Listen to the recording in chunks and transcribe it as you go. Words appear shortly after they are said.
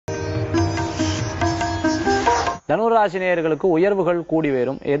தனுராசி நேயர்களுக்கு உயர்வுகள் கூடி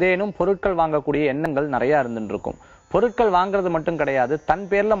வரும். ஏதேனும் பொருட்கள் வாங்கக்கூடிய எண்ணங்கள் நிறைய இருந்துட்டு இருக்கும். பொருட்கள் வாங்குறது மட்டும் கிடையாது, தன்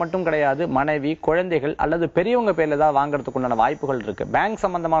பேர்ல மட்டும் கிடையாது, மனைவி, குழந்தைகள் அல்லது பெரியவங்க பேர்ல ஏதாவது வாங்குறதுக்கு உண்டான வாய்ப்புகள் இருக்கு. பேங்க்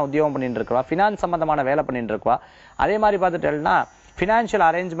சம்பந்தமான உத்தியோகம் பண்ணிட்டு இருக்கவா, ஃபினான்ஸ் சம்பந்தமான வேலை பண்ணிட்டு இருக்கவா, அதே மாதிரி பார்த்துட்டேன்னா ஃபினான்ஷியல்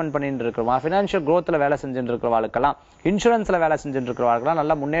அரேஞ்ச்மெண்ட் பண்ணிட்டு இருக்கிறவா, ஃபினான்ஷியல் growthல வேலை செஞ்சுட்டு இருக்கிறவாளுக்கெல்லாம், இன்சூரன்ஸ்ல வேலை செஞ்சுட்டு இருக்கிறவாளுக்கெல்லாம்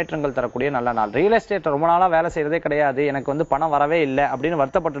நல்ல முன்னேற்றங்கள் தரக்கூடிய நல்ல நாள். ரியல் எஸ்டேட் ரொம்ப நாளா வேலை செய்யறதே கிடையாது, எனக்கு வந்து பணம் வரவே இல்லை அப்படின்னு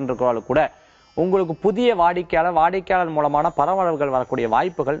வருத்தப்பட்டு இருக்கிறவாள் கூட உங்களுக்கு புதிய வாடிக்கையாளர் மூலமான பரவல்கள் வரக்கூடிய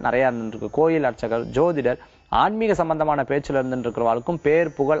வாய்ப்புகள் நிறைய இருந்துருக்கு. கோயில் அர்ச்சகர், ஜோதிடர், ஆன்மீக சம்பந்தமான பேச்சில் இருந்துட்டு இருக்கிறவர்களுக்கும்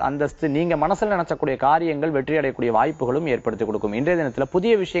பேர், புகழ், அந்தஸ்து, நீங்க மனசுல நினைச்சக்கூடிய காரியங்கள் வெற்றி அடையக்கூடிய வாய்ப்புகளும் ஏற்படுத்தி கொடுக்கும். இன்றைய தினத்துல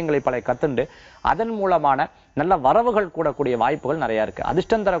புதிய விஷயங்களை பல கத்துண்டு அதன் மூலமான நல்ல வரவுகள் கூடக்கூடிய வாய்ப்புகள் நிறைய இருக்கு.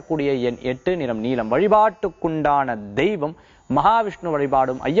 அதிர்ஷ்டம் தரக்கூடிய எண் 8, நிறம் நீலம். வழிபாட்டுக்குண்டான தெய்வம் மகாவிஷ்ணு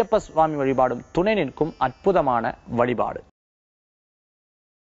வழிபாடும் ஐயப்ப சுவாமி வழிபாடும் துணை நிற்கும் அற்புதமான வழிபாடு.